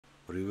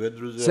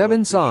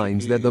7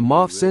 signs that the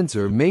MAF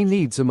sensor may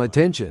need some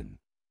attention.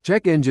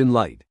 Check engine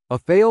light. A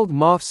failed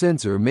MAF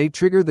sensor may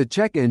trigger the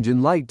check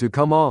engine light to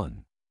come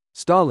on.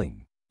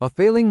 Stalling. A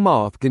failing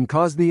MAF can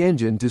cause the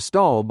engine to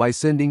stall by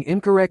sending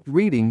incorrect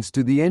readings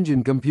to the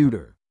engine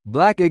computer.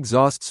 Black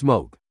exhaust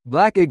smoke.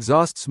 Black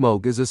exhaust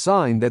smoke is a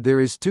sign that there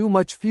is too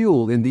much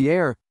fuel in the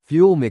air,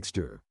 fuel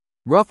mixture.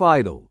 Rough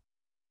idle.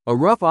 A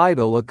rough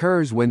idle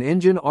occurs when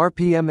engine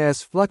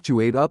RPMs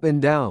fluctuate up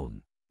and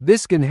down.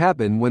 This can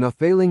happen when a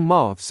failing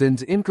MAF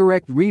sends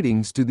incorrect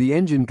readings to the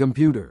engine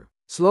computer.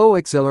 Slow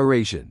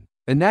acceleration.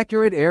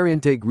 Inaccurate air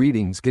intake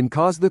readings can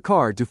cause the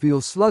car to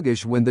feel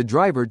sluggish when the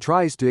driver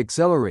tries to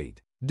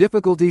accelerate.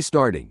 Difficulty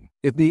starting.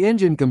 If the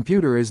engine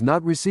computer is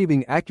not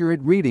receiving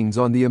accurate readings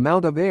on the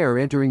amount of air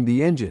entering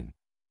the engine,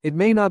 it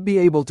may not be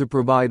able to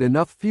provide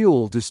enough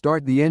fuel to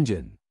start the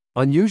engine.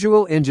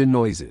 Unusual engine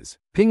noises.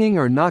 Pinging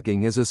or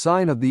knocking is a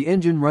sign of the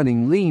engine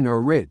running lean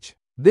or rich.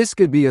 This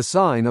could be a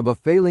sign of a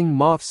failing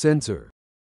MAF sensor.